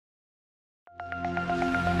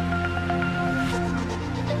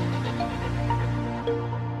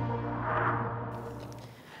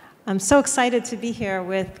I'm so excited to be here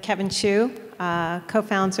with Kevin Chou,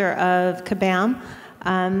 co-founder of Kabam,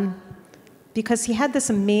 because he had this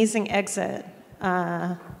amazing exit,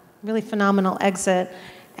 really phenomenal exit,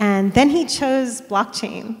 and then he chose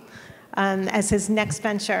blockchain as his next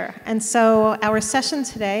venture. And so our session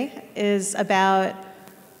today is about,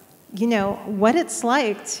 what it's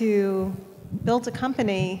like to build a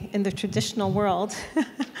company in the traditional world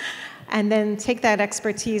and then take that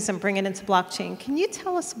expertise and bring it into blockchain. Can you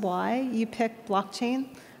tell us why you picked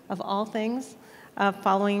blockchain, of all things,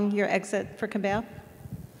 following your exit for Kabam?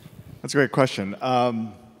 That's a great question.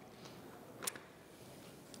 I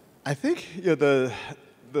think the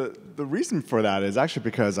reason for that is actually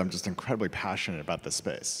because I'm just incredibly passionate about this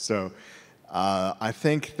space. So I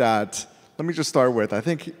think that, let me just start with, I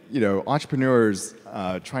think entrepreneurs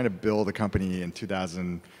trying to build a company in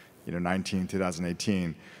 2019,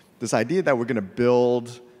 2018, this idea that we're going to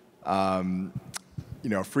build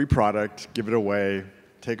a free product, give it away,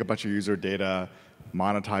 take a bunch of user data,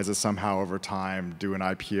 monetize it somehow over time, do an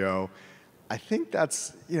IPO, I think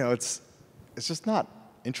that's, it's just not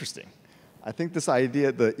interesting. I think this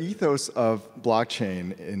idea, the ethos of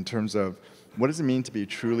blockchain in terms of what does it mean to be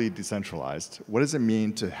truly decentralized? What does it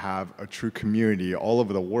mean to have a true community all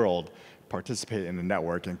over the world participate in the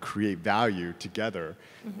network and create value together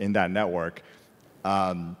in that network?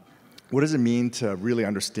 What does it mean to really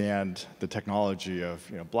understand the technology of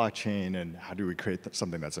blockchain, and how do we create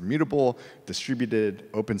something that's immutable, distributed,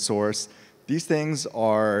 open source? These things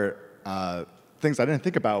are things I didn't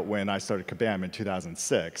think about when I started Kabam in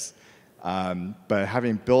 2006. But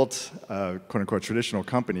having built a quote-unquote traditional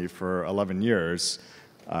company for 11 years,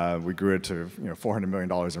 we grew it to $400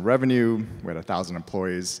 million in revenue. We had 1,000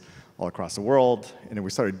 employees all across the world, and then we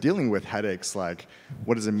started dealing with headaches like,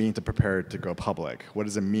 what does it mean to prepare to go public? What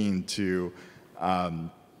does it mean to to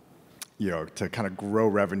kind of grow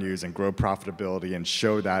revenues and grow profitability and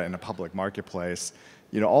show that in a public marketplace?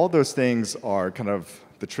 All those things are kind of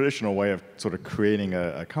the traditional way of sort of creating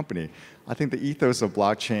a company. I think the ethos of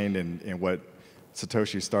blockchain and what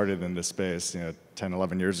Satoshi started in this space 10,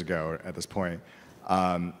 11 years ago at this point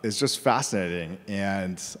is just fascinating.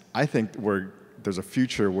 And I think there's a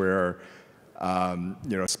future where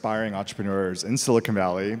aspiring entrepreneurs in Silicon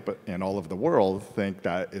Valley and all over the world think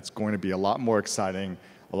that it's going to be a lot more exciting,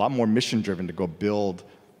 a lot more mission-driven to go build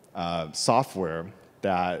software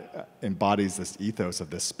that embodies this ethos of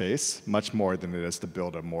this space much more than it is to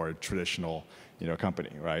build a more traditional company,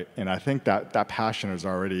 right? And I think that passion is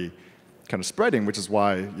already kind of spreading, which is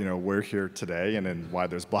why we're here today, and then why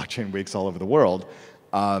there's blockchain weeks all over the world.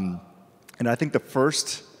 And I think the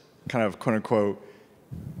first kind of quote-unquote,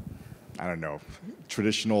 I don't know,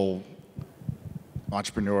 traditional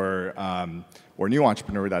entrepreneur or new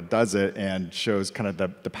entrepreneur that does it and shows kind of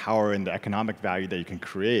the power and the economic value that you can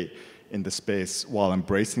create in the space while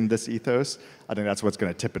embracing this ethos, I think that's what's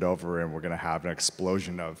going to tip it over, and we're going to have an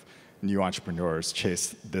explosion of new entrepreneurs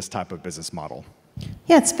chase this type of business model.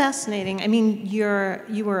 Yeah, it's fascinating. I mean, you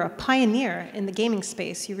were a pioneer in the gaming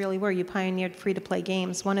space. You really were. You pioneered free-to-play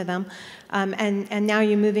games, one of them. And now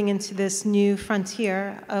you're moving into this new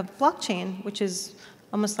frontier of blockchain, which is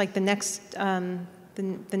almost like the next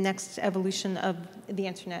evolution of the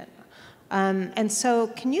internet. And so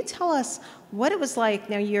can you tell us what it was like?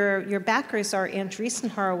 Now, your backers are Andreessen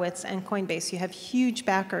Horowitz and Coinbase. You have huge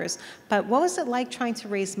backers. But what was it like trying to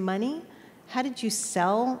raise money? How did you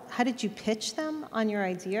sell? How did you pitch them on your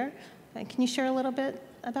idea? Can you share a little bit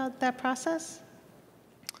about that process?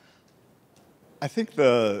 I think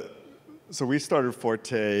so we started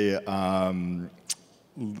Forte a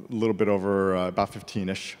little bit over about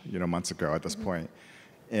 15-ish months ago at this point.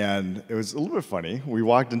 And it was a little bit funny. We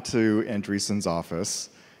walked into Andreessen's office,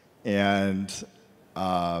 and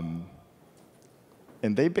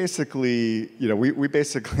they basically, we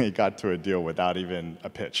basically got to a deal without even a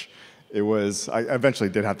pitch. It was, I eventually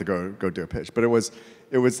did have to go do a pitch, but it was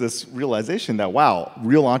this realization that, wow,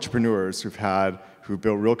 real entrepreneurs who've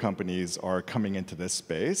built real companies are coming into this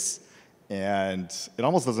space, and it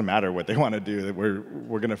almost doesn't matter what they want to do.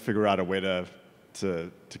 We're going to figure out a way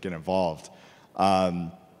to get involved.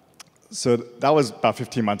 So that was about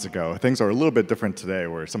 15 months ago. Things are a little bit different today,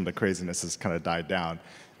 where some of the craziness has kind of died down.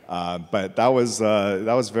 But that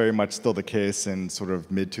was very much still the case in sort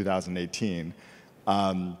of mid-2018.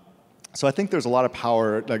 So I think there's a lot of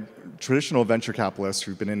power. Like traditional venture capitalists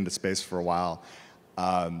who've been in the space for a while,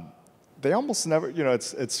 they almost never.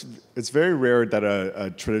 It's very rare that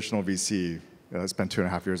a traditional VC that spent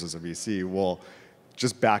 2.5 years as a VC will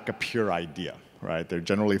just back a pure idea. Right? They're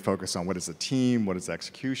generally focused on what is the team, what is the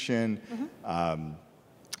execution,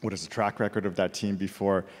 what is the track record of that team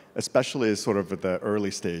before, especially as sort of the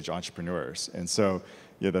early stage entrepreneurs. And so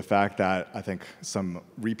the fact that I think some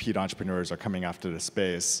repeat entrepreneurs are coming after the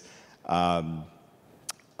space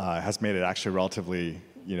has made it actually relatively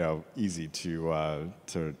easy to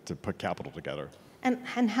put capital together.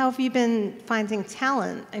 And how have you been finding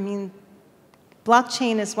talent? I mean,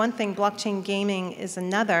 blockchain is one thing, blockchain gaming is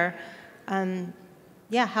another.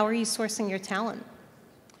 Yeah, how are you sourcing your talent?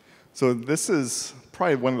 So this is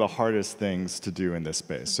probably one of the hardest things to do in this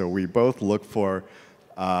space. So we both look for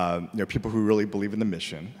people who really believe in the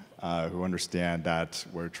mission, who understand that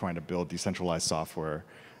we're trying to build decentralized software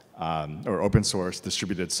or open source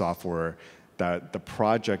distributed software, that the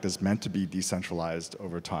project is meant to be decentralized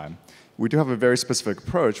over time. We do have a very specific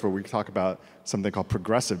approach where we talk about something called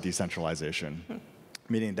progressive decentralization,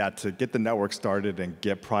 meaning that to get the network started and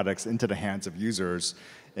get products into the hands of users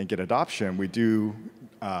and get adoption, we do,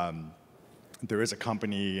 there is a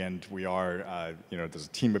company and we are, there's a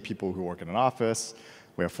team of people who work in an office.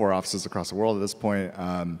 We have 4 offices across the world at this point.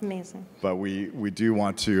 Amazing. But we do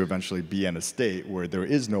want to eventually be in a state where there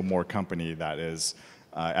is no more company that is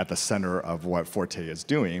at the center of what Forte is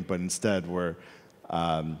doing, but instead we're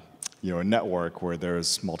a network where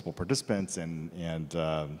there's multiple participants and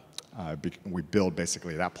we build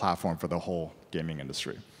basically that platform for the whole gaming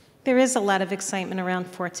industry. There is a lot of excitement around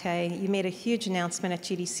Forte. You made a huge announcement at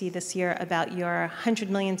GDC this year about your $100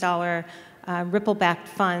 million Ripple-backed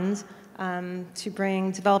fund to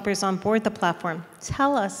bring developers on board the platform.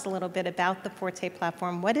 Tell us a little bit about the Forte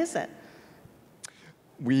platform. What is it?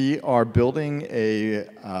 We are building a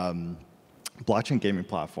blockchain gaming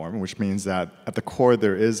platform, which means that at the core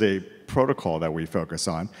there is a protocol that we focus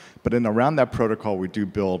on, but around that protocol we do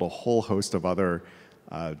build a whole host of other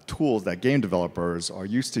tools that game developers are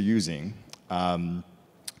used to using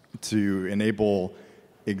to enable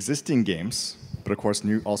existing games, but of course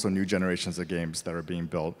also new generations of games that are being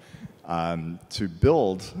built, to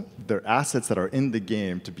build their assets that are in the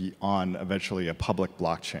game to be on eventually a public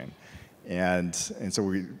blockchain. And so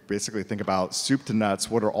we basically think about soup to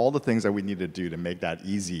nuts, what are all the things that we need to do to make that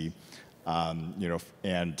easy,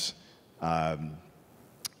 and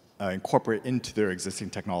incorporate into their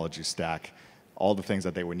existing technology stack all the things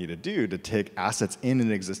that they would need to do to take assets in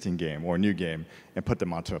an existing game or a new game and put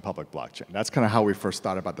them onto a public blockchain. That's kind of how we first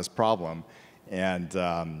thought about this problem, and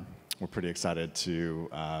we're pretty excited to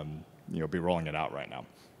be rolling it out right now.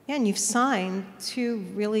 Yeah, and you've signed 2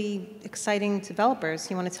 really exciting developers.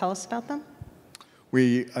 You want to tell us about them?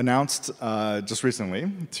 We announced just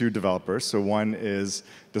recently 2 developers. So one is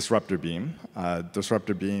Disruptor Beam.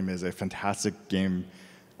 Disruptor Beam is a fantastic game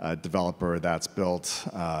developer that's built.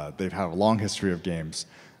 They've had a long history of games.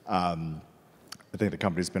 I think the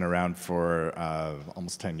company's been around for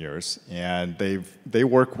almost 10 years, and they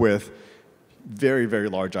work with very, very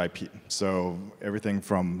large IP. So everything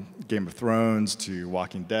from Game of Thrones to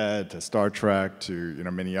Walking Dead to Star Trek to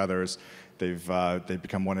many others. They've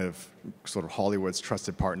become one of sort of Hollywood's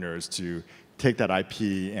trusted partners to take that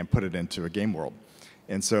IP and put it into a game world.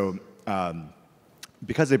 And so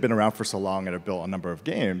because they've been around for so long and have built a number of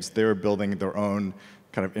games, they're building their own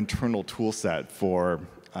kind of internal tool set for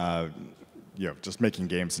just making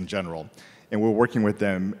games in general. And we're working with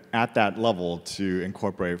them at that level to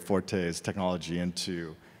incorporate Forte's technology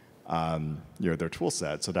into their tool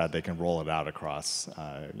set so that they can roll it out across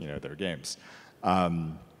their games.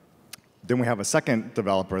 Then we have a second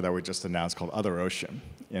developer that we just announced called Other Ocean.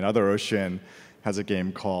 And Other Ocean has a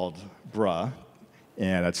game called Bruh,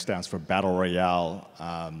 and it stands for Battle Royale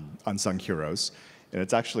Unsung Heroes. And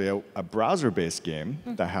it's actually a browser-based game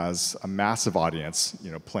that has a massive audience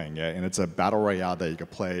playing it. And it's a battle royale that you can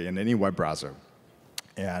play in any web browser.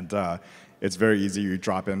 And it's very easy. You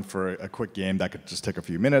drop in for a quick game that could just take a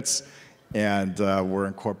few minutes. And we're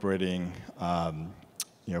incorporating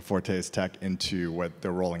Forte's tech into what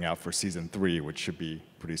they're rolling out for Season 3, which should be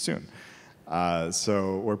pretty soon.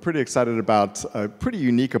 So we're pretty excited about a pretty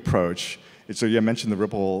unique approach. So you mentioned the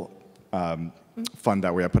Ripple fund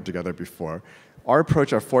that we had put together before. Our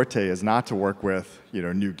approach at Forte is not to work with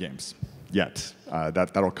new games yet.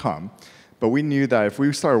 That'll come. But we knew that if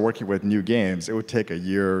we started working with new games, it would take a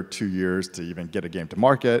year, 2 years to even get a game to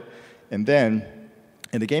market. And then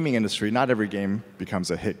in the gaming industry, not every game becomes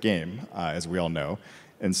a hit game, as we all know.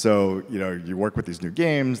 And so you work with these new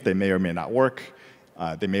games. They may or may not work.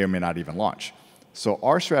 They may or may not even launch. So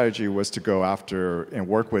our strategy was to go after and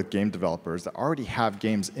work with game developers that already have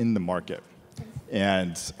games in the market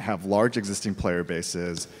and have large existing player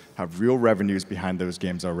bases, have real revenues behind those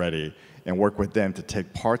games already, and work with them to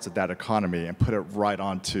take parts of that economy and put it right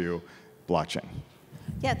onto blockchain.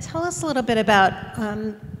 Yeah, tell us a little bit about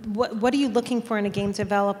what are you looking for in a game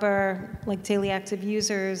developer, like daily active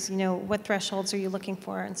users, what thresholds are you looking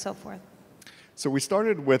for, and so forth? So we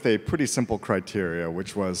started with a pretty simple criteria,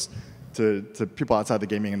 which was to people outside the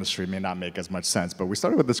gaming industry may not make as much sense, but we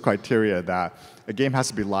started with this criteria that a game has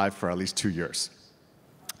to be live for at least 2 years.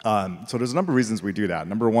 So there's a number of reasons we do that.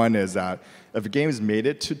 Number one is that if a game has made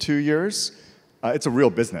it to 2 years, it's a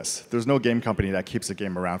real business. There's no game company that keeps a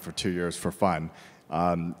game around for 2 years for fun.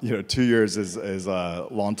 2 years is a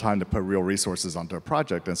long time to put real resources onto a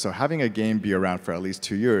project, and so having a game be around for at least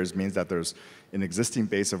 2 years means that there's an existing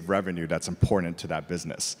base of revenue that's important to that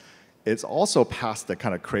business. It's also past the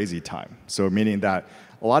kind of crazy time, so meaning that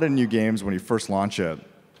a lot of new games, when you first launch it,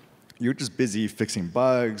 you're just busy fixing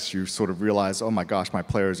bugs. You sort of realize, oh my gosh, my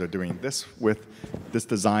players are doing this with this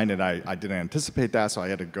design, and I didn't anticipate that, so I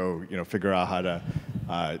had to go, figure out how to,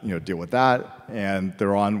 deal with that. And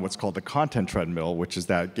they're on what's called the content treadmill, which is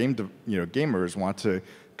that gamers want to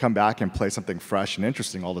come back and play something fresh and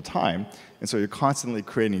interesting all the time, and so you're constantly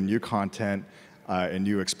creating new content and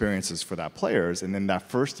new experiences for that players. And then that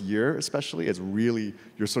first year, especially, is really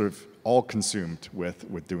you're sort of all consumed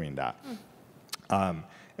with doing that.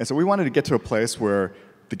 And so we wanted to get to a place where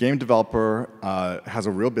the game developer has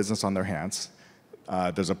a real business on their hands.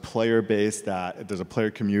 There's a player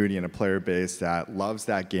community and a player base that loves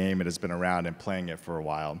that game and has been around and playing it for a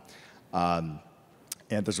while.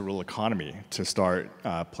 And there's a real economy to start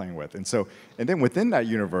playing with. And then within that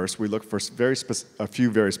universe, we look for a few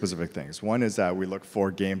very specific things. One is that we look for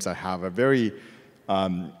games that have a very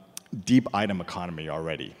deep item economy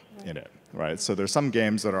already in it, right? So there's some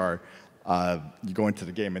games that are you go into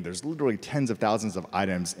the game and there's literally tens of thousands of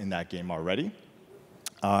items in that game already.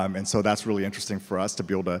 And so that's really interesting for us to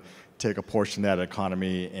be able to take a portion of that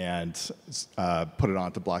economy and put it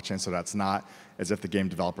onto blockchain, so that's not as if the game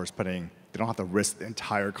developer is they don't have to risk the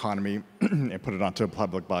entire economy and put it onto a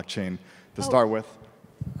public blockchain to start with.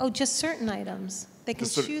 Oh, just certain items. They can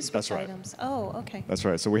choose which items. Oh, okay. That's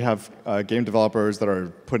right. So we have game developers that are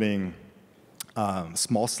putting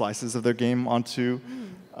small slices of their game onto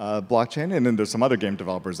blockchain, and then there's some other game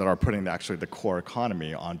developers that are putting actually the core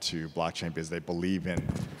economy onto blockchain because they believe in,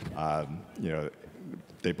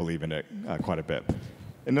 it quite a bit.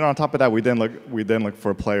 And then on top of that, we then look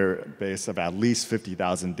for a player base of at least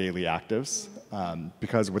 50,000 daily actives,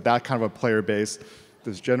 because with that kind of a player base,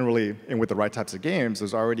 there's generally, and with the right types of games,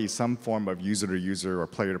 there's already some form of user-to-user or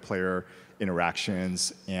player-to-player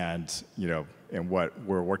interactions, and what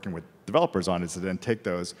we're working with developers on is to then take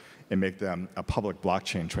those and make them a public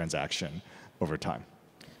blockchain transaction over time.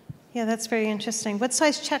 Yeah, that's very interesting. What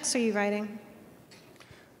size checks are you writing?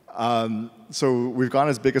 So we've gone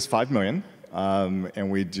as big as 5 million. And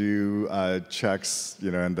we do checks,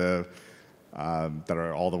 in the that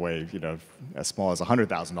are all the way, as small as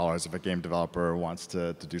 $100,000 if a game developer wants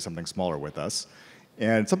to do something smaller with us.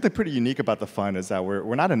 And something pretty unique about the fund is that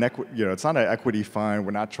we're not it's not an equity fund.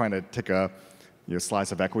 We're not trying to take a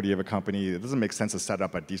slice of equity of a company. It doesn't make sense to set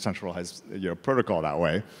up a decentralized protocol that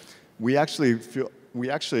way. We actually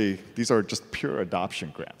these are just pure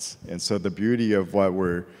adoption grants. And so the beauty of what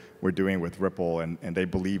we're doing with Ripple, and they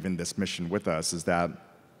believe in this mission with us, is that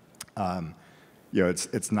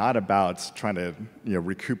it's not about trying to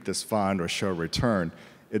recoup this fund or show a return.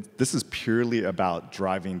 This is purely about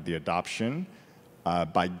driving the adoption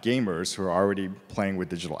by gamers who are already playing with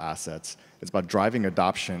digital assets. It's about driving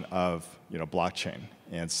adoption of blockchain.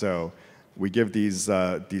 And so we give these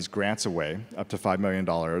grants away up to $5 million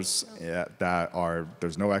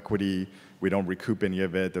there's no equity. We don't recoup any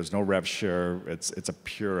of it. There's no rev share. It's a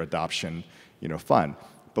pure adoption, fund.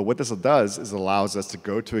 But what this does is it allows us to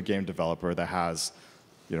go to a game developer that has,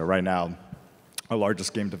 right now, our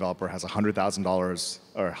largest game developer has $100,000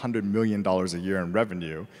 or $100 million a year in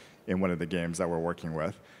revenue in one of the games that we're working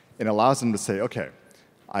with. It allows them to say, okay,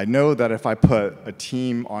 I know that if I put a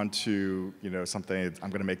team onto something, I'm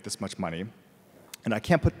going to make this much money. And I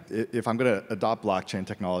can't if I'm going to adopt blockchain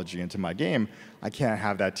technology into my game, I can't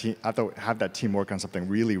have that team. I have to have that team work on something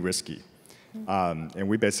really risky. And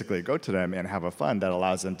we basically go to them and have a fund that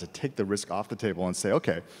allows them to take the risk off the table and say,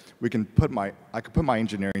 okay, I could put my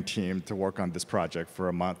engineering team to work on this project for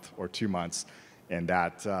a month or 2 months, and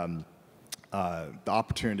that the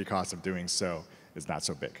opportunity cost of doing so is not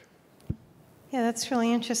so big. Yeah, that's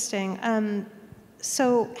really interesting.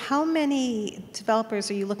 So how many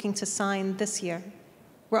developers are you looking to sign this year?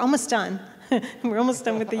 We're almost done. We're almost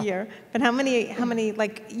done with the year. But how many,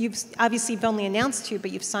 like, you've only announced 2,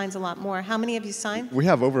 but you've signed a lot more. How many have you signed? We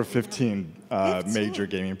have over 15 major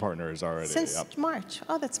gaming partners already. Since March.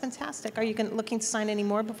 Oh, that's fantastic. Are you looking to sign any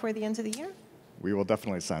more before the end of the year? We will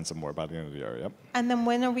definitely sign some more by the end of the year, yep. And then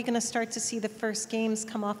when are we going to start to see the first games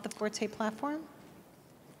come off the Forte platform?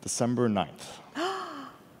 December 9th.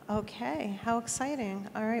 Okay, how exciting.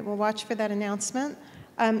 All right, we'll watch for that announcement.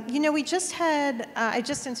 You know, we just had, I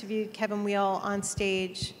just interviewed Kevin Wheel on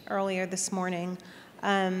stage earlier this morning,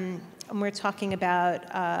 and we're talking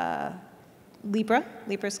about Libra.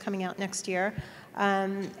 Libra's coming out next year.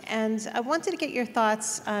 And I wanted to get your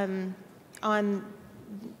thoughts on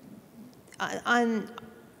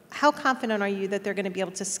how confident are you that they're going to be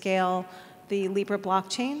able to scale the Libra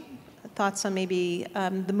blockchain? Thoughts on maybe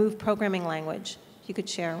the Move programming language you could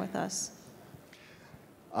share with us.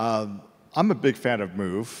 I'm a big fan of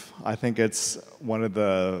Move. I think it's one of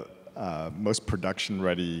the most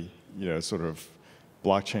production-ready, sort of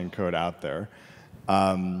blockchain code out there.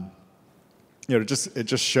 It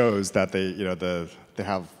just shows that they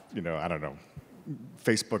have, I don't know,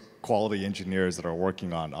 Facebook quality engineers that are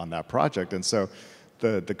working on that project, and so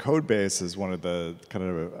the code base is one of the kind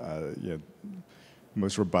of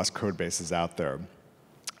most robust code bases out there.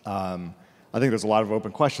 I think there's a lot of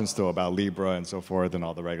open questions still about Libra and so forth and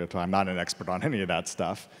all the regulatory. I'm not an expert on any of that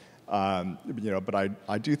stuff, but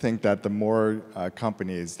I do think that the more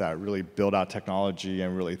companies that really build out technology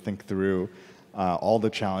and really think through all the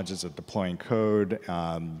challenges of deploying code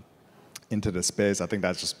into the space, I think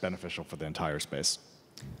that's just beneficial for the entire space.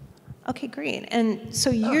 Okay, great. And so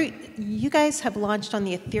you guys have launched on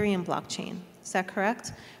the Ethereum blockchain, is that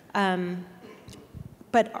correct?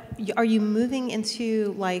 But are you moving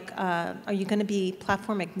into, like, are you going to be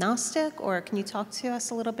platform agnostic, or can you talk to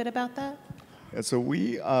us a little bit about that? Yeah, so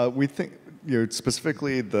we think,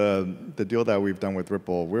 specifically the deal that we've done with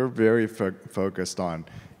Ripple, we're very focused on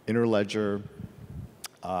Interledger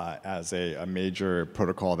as a major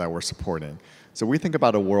protocol that we're supporting. So we think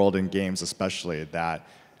about a world in games especially that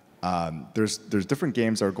there's different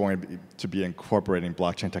games that are going to be incorporating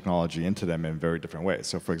blockchain technology into them in very different ways.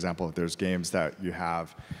 So for example, if there's games that you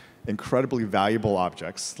have incredibly valuable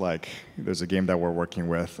objects, like there's a game that we're working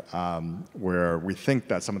with where we think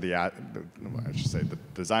that some of the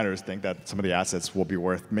designers think that some of the assets will be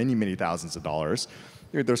worth many, many thousands of dollars.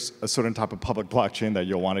 There's a certain type of public blockchain that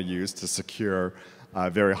you'll want to use to secure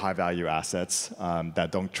very high value assets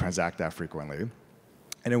that don't transact that frequently.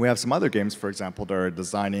 And then we have some other games, for example, that are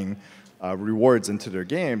designing rewards into their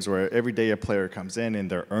games where every day a player comes in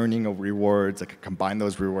and they're earning rewards. They could combine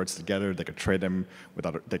those rewards together. They could trade them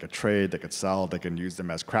they could trade, they could sell, they can use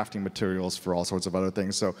them as crafting materials for all sorts of other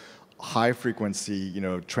things. So high frequency,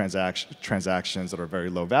 transactions that are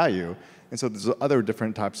very low value. And so there's other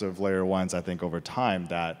different types of layer ones, I think, over time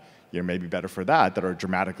that may be better for that are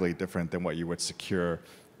dramatically different than what you would secure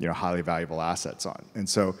highly valuable assets on. And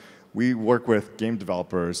so we work with game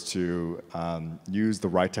developers to use the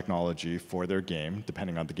right technology for their game,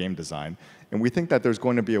 depending on the game design. And we think that there's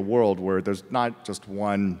going to be a world where there's not just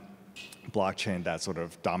one blockchain that sort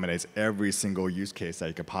of dominates every single use case that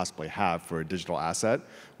you could possibly have for a digital asset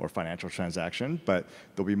or financial transaction, but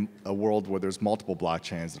there'll be a world where there's multiple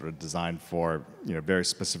blockchains that are designed for very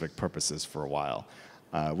specific purposes for a while.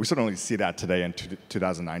 We certainly see that today in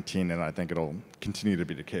 2019, and I think it'll continue to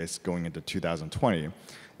be the case going into 2020.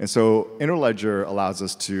 And so Interledger allows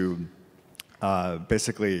us to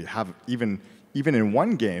basically have, even in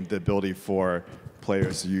one game, the ability for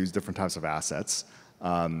players to use different types of assets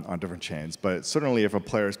on different chains. But certainly if a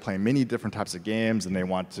player is playing many different types of games and they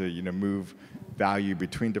want to move value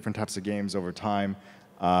between different types of games over time,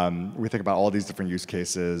 we think about all these different use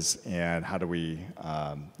cases and how do we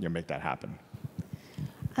make that happen.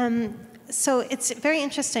 So it's very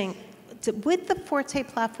interesting. Would the Forte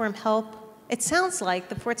platform help? It sounds like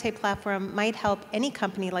the Forte platform might help any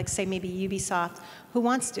company, like say maybe Ubisoft, who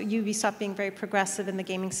wants to, Ubisoft being very progressive in the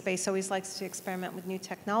gaming space, always likes to experiment with new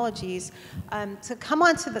technologies, to come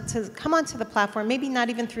onto the platform, maybe not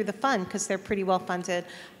even through the fund, because they're pretty well funded,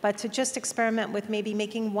 but to just experiment with maybe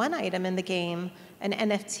making one item in the game an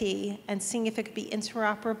NFT and seeing if it could be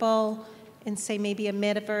interoperable in, say, maybe a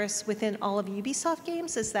metaverse within all of Ubisoft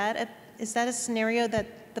games? Is that a scenario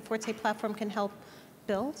that the Forte platform can help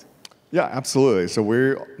build? Yeah, absolutely. So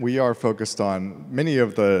we are focused on many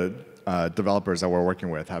of the developers that we're working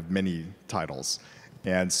with have many titles,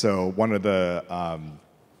 and so one of the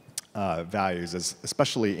values is,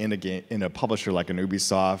 especially in a game, in a publisher like an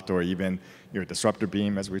Ubisoft or even Disruptor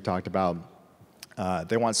Beam, as we talked about,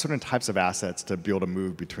 they want certain types of assets to be able to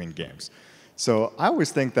move between games. So I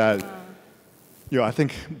always think that. I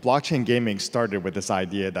think blockchain gaming started with this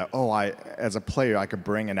idea that, as a player, I could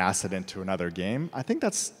bring an asset into another game. I think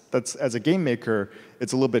that's as a game maker,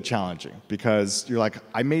 it's a little bit challenging because you're like,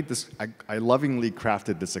 I lovingly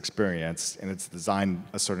crafted this experience and it's designed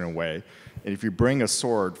a certain way, And if you bring a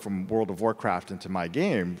sword from World of Warcraft into my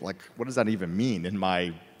game, like, what does that even mean in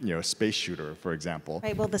my space shooter, for example?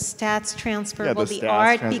 Right. Will the stats transfer? Yeah, Will the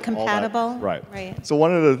art be compatible? Right. Right. So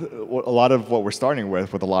a lot of what we're starting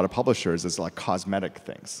with a lot of publishers is like cosmetic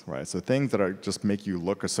things, right? So things that are just make you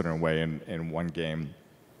look a certain way in one game.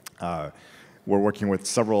 We're working with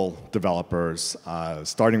several developers,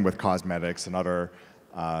 starting with cosmetics and other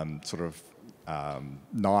sort of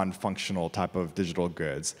non-functional type of digital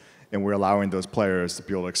goods. And we're allowing those players to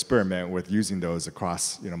be able to experiment with using those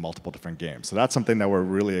across multiple different games. So that's something that we're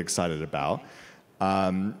really excited about.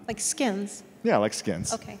 Like skins. Yeah, like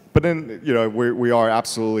skins. Okay. But then we are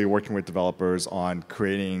absolutely working with developers on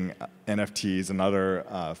creating NFTs and other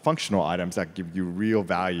functional items that give you real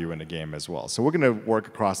value in a game as well. So we're going to work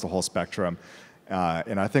across the whole spectrum.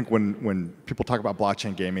 And I think when people talk about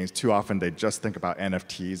blockchain gaming, too often they just think about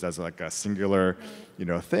NFTs as like a singular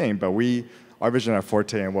thing. But our vision at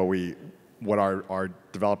Forte and what our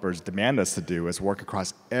developers demand us to do is work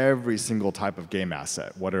across every single type of game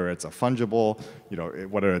asset, whether it's a fungible,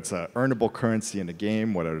 whether it's an earnable currency in the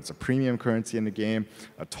game, whether it's a premium currency in the game,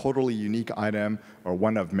 a totally unique item, or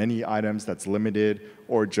one of many items that's limited,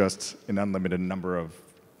 or just an unlimited number of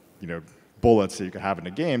bullets that you can have in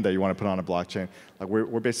a game that you want to put on a blockchain. Like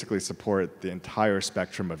we're basically support the entire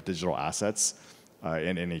spectrum of digital assets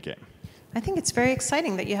in any game. I think it's very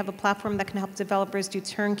exciting that you have a platform that can help developers do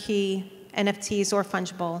turnkey NFTs or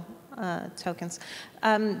fungible tokens.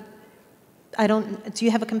 Do you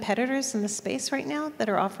have competitors in the space right now that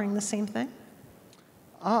are offering the same thing?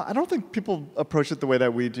 I don't think people approach it the way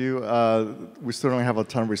that we do. We certainly have a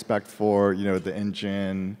ton of respect for the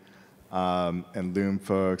Engine and Loom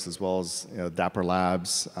folks, as well as Dapper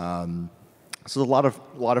Labs. So there's a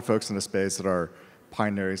lot of folks in the space that are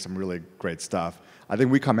pioneering some really great stuff. I think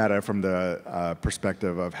we come at it from the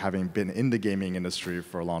perspective of having been in the gaming industry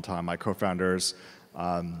for a long time. My co-founders,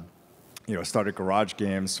 started Garage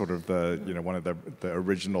Games, sort of one of the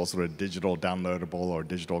original sort of digital downloadable or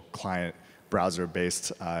digital client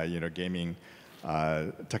browser-based, gaming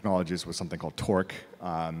technologies with something called Torque,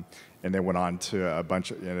 and then went on to a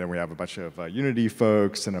bunch. And then we have a bunch of Unity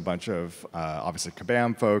folks and a bunch of obviously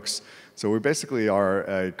Kabam folks. So we basically are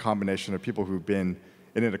a combination of people who've been.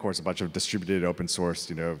 And then, of course, a bunch of distributed open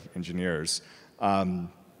source, engineers. So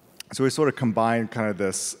we sort of combine kind of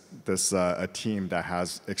this a team that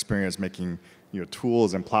has experience making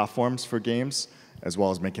tools and platforms for games, as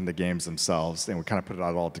well as making the games themselves, and we kind of put it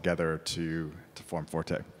all together to form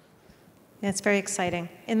Forte. Yeah, it's very exciting.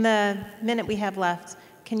 In the minute we have left,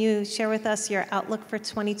 can you share with us your outlook for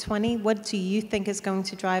 2020? What do you think is going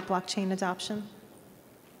to drive blockchain adoption?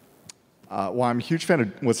 Well, I'm a huge fan of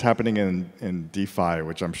what's happening in DeFi,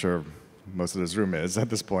 which I'm sure most of this room is at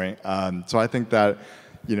this point. So I think that,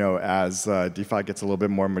 as DeFi gets a little bit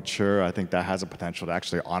more mature, I think that has a potential to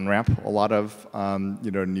actually on-ramp a lot of,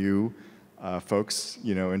 new folks,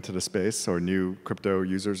 into the space, or new crypto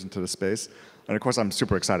users into the space. And of course, I'm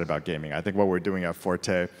super excited about gaming. I think what we're doing at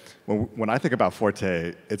Forte, when I think about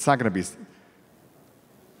Forte, it's not going to be.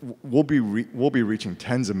 We'll be reaching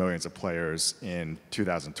tens of millions of players in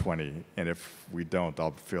 2020, and if we don't,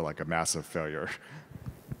 I'll feel like a massive failure.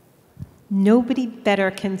 Nobody better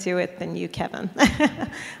can do it than you, Kevin.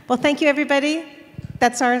 Well, thank you, everybody.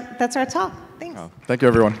 That's our talk. Thanks. Thank you,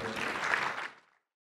 everyone.